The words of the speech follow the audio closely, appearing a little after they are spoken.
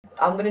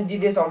I'm gonna do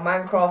this on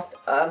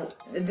Minecraft.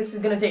 This is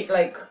gonna take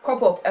like a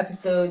couple of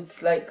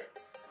episodes, like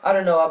I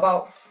don't know,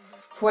 about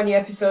 20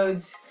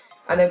 episodes,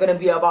 and they're gonna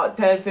be about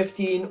 10,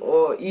 15,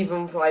 or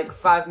even like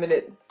 5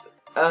 minutes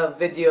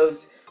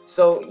videos.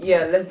 So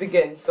yeah, let's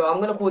begin. So I'm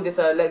gonna call this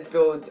Let's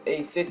Build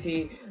a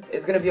City.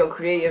 It's gonna be on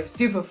creative,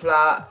 super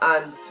flat,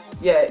 and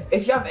yeah,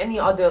 if you have any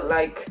other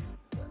like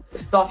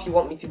stuff you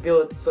want me to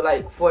build, so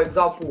like for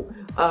example,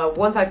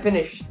 once I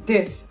finish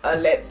this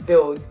let's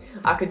build,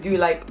 I could do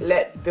like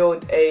let's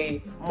build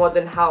a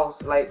modern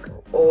house, like,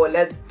 or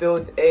let's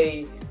build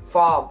a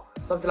farm,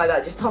 something like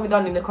that. Just tell me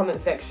down in the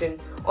comment section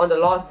on the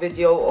last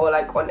video, or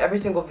like on every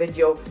single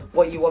video,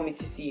 what you want me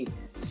to see.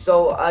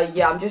 So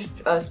yeah, I'm just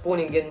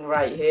spawning in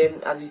right here,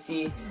 as you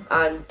see,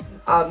 and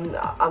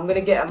I'm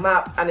gonna get a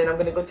map, and then I'm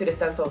gonna go to the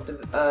center of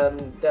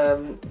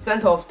the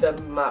center of the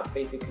map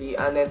basically,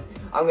 and then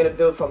I'm gonna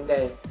build from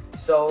there.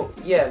 So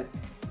yeah,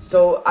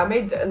 so I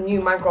made a new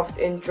Minecraft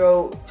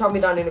intro. Tell me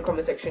down in the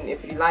comment section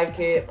if you like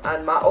it,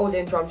 and my old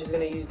intro, I'm just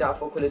gonna use that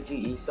for Call of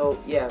Duty. So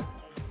yeah,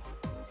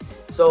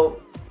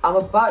 so I'm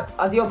about,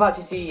 as you're about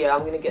to see, yeah,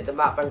 I'm gonna get the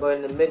map and go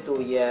in the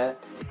middle, yeah,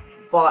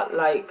 but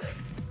like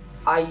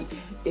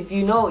if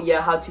you know,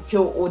 yeah, how to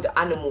kill all the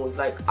animals,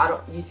 like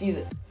you see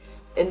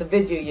in the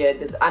video, yeah,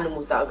 there's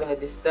animals that are gonna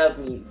disturb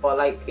me, but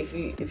like if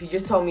you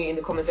just tell me in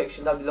the comment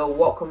section down below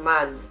what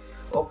command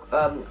or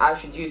I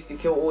should use to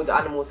kill all the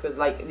animals, because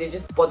like they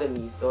just bother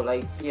me. So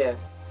like yeah,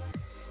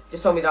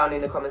 just tell me down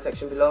in the comment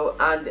section below,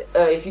 and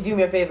if you do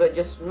me a favor,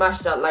 just smash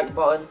that like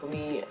button for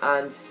me.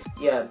 And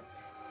yeah,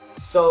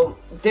 so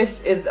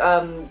this is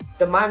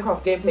the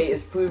Minecraft gameplay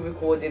is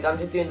pre-recorded. I'm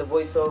just doing the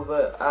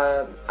voiceover,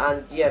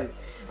 and yeah,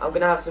 I'm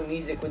gonna have some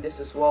music with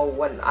this as well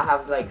when I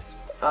have like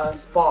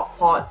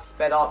parts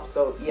sped up.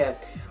 So yeah,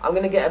 I'm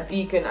gonna get a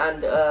beacon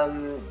and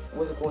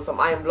what's it called, some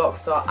iron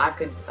blocks, so I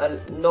could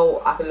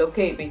I can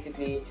locate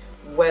basically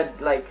where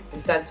like the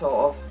center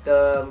of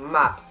the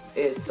map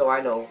is, so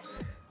I know.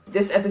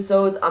 This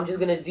episode I'm just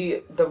gonna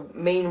do the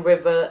main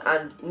river,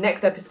 and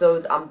next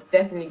episode I'm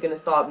definitely gonna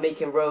start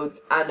making roads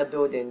and a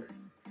building.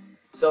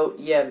 So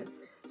yeah,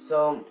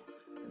 so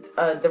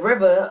the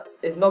river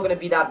is not gonna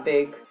be that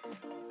big.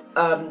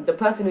 The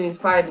person who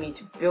inspired me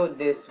to build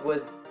this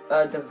was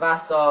the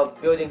Vasa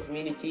building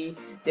community.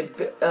 They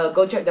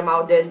go check them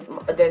out. Then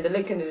the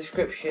link in the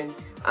description,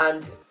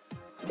 and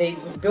they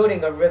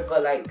building a river,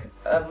 like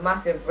a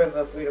massive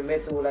river through the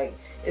middle. Like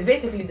it's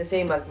basically the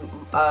same as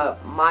not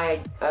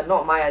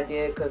my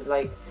idea, because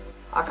like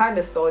I kind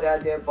of stole the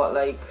idea, but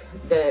like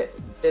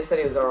they said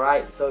it was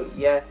alright. So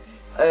yeah,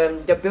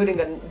 they're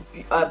building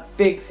a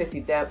big city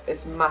there.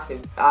 It's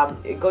massive.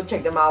 Go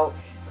check them out.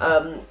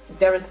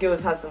 Darren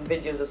Skills has some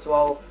videos as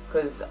well,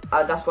 because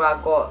that's where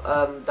I got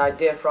the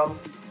idea from,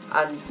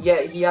 and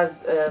yeah, he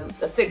has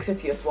a sick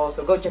city as well,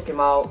 so go check him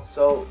out.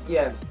 So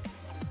yeah,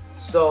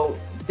 so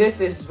this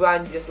is where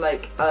I'm just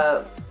like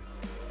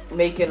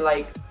making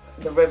like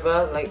the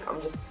river, like I'm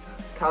just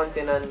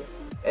counting and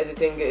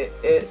editing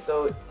it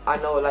so I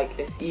know like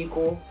it's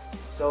equal.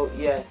 So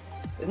yeah,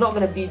 it's not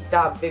gonna be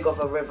that big of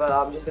a river.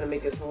 I'm just gonna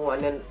make it small,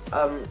 and then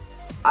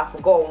I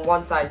forgot on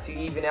one side to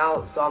even it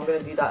out, so I'm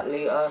gonna do that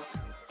later.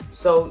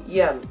 So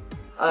yeah,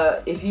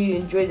 if you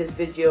enjoyed this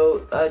video,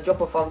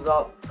 drop a thumbs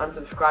up and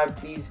subscribe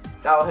please,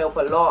 that will help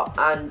a lot.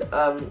 And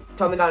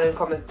tell me down in the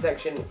comment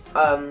section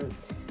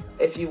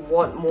if you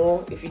want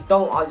more. If you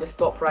don't, I'll just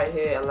stop right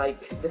here, and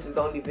like this is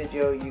the only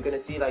video you're gonna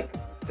see, like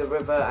the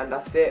river, and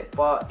that's it.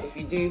 But if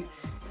you do,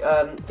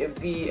 it'd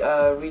be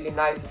really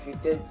nice if you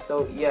did.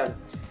 So yeah,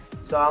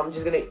 so I'm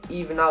just gonna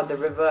even out the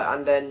river,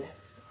 and then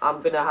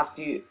I'm gonna have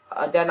to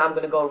then I'm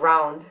gonna go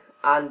around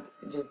and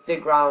just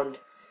dig around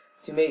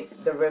to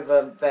make the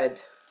river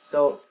bed.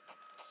 So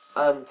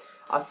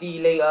I'll see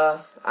you later,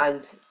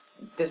 and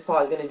this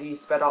part is going to be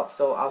sped up,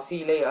 so I'll see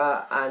you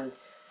later, and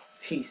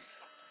peace.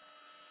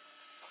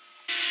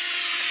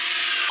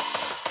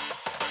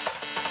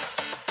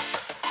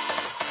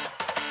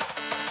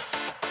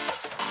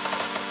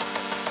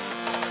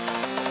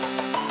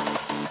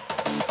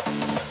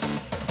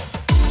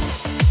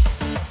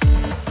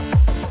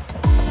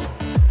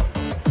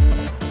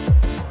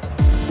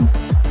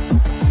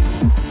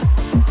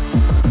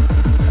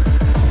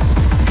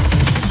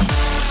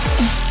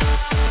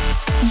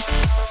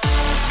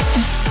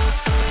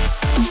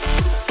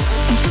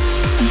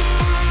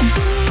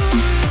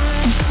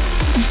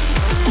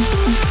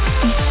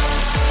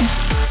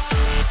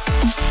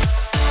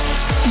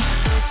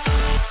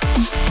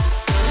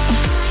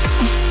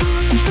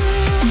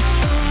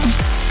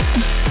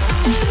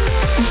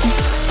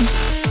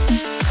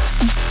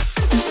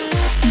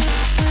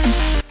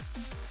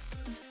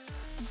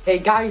 Hey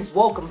guys,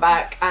 welcome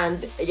back,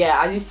 and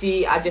yeah, as you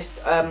see, I just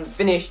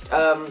finished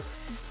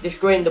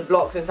destroying the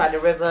blocks inside the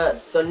river.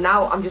 So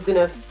now I'm just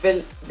gonna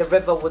fill the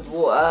river with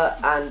water,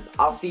 and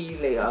I'll see you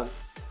later.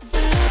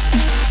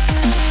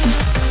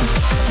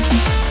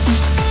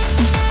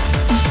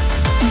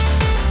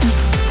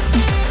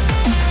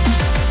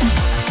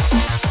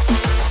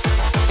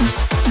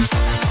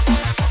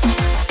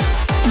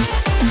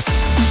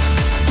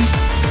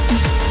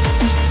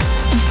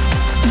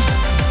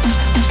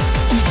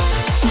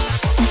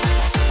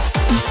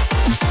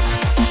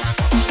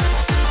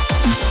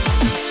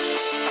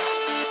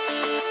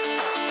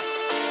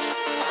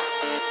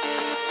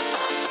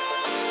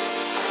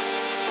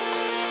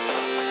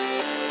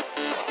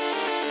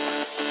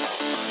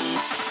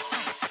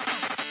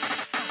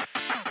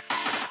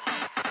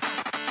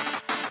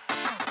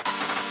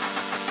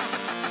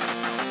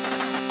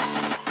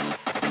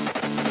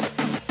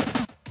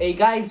 Hey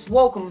guys,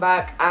 welcome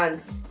back,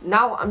 and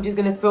now I'm just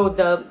gonna fill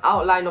the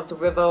outline of the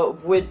river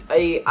with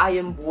a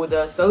iron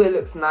border so it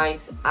looks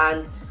nice,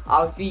 and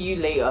I'll see you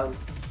later.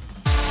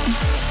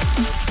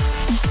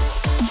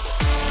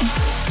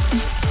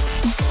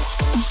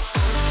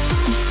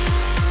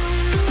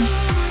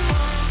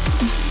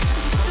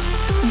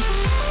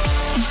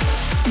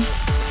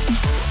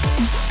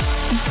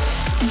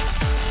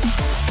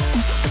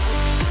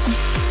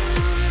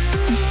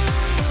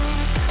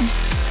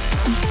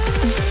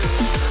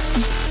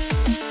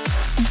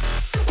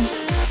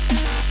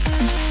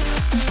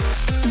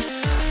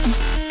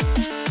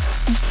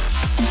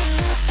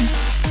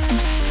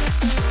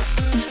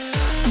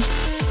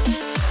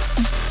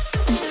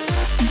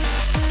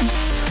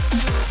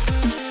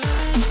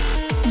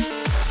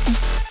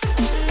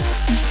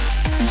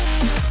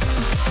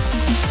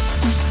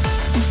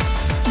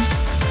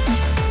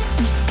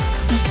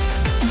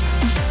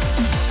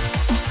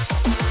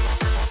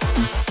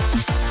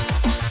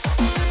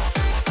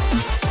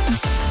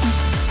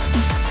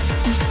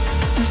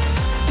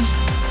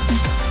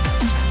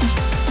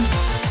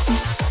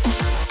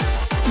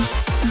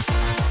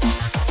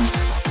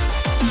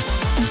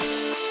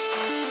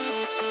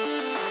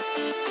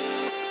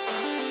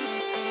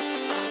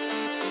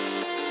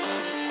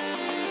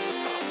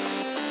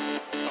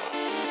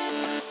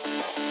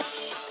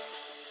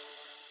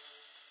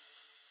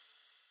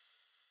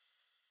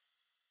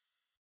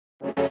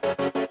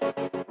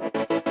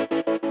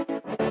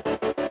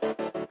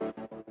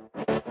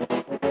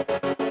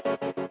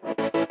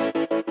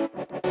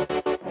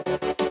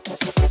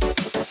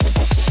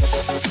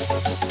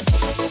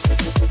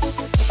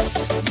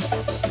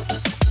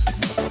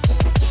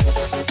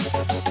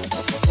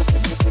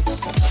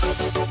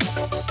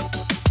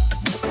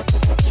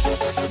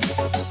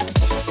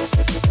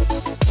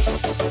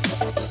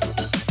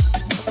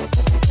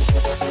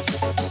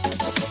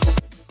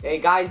 Hey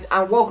guys,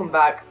 and welcome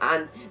back,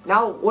 and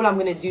now all I'm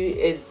going to do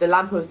is the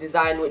lamppost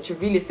design, which is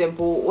really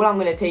simple. All I'm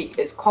going to take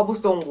is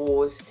cobblestone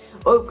walls,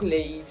 oak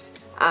leaves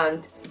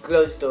and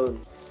glowstone.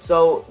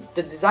 So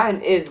the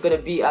design is going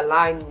to be a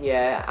line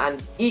here,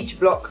 and each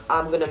block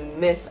I'm going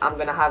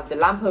to have the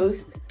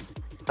lamppost,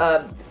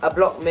 a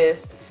block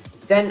miss,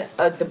 then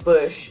the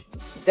bush,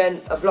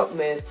 then a block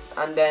miss,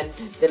 and then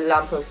the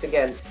lamppost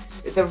again.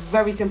 It's a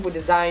very simple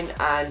design,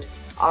 and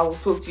I will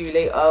talk to you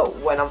later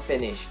when I'm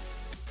finished.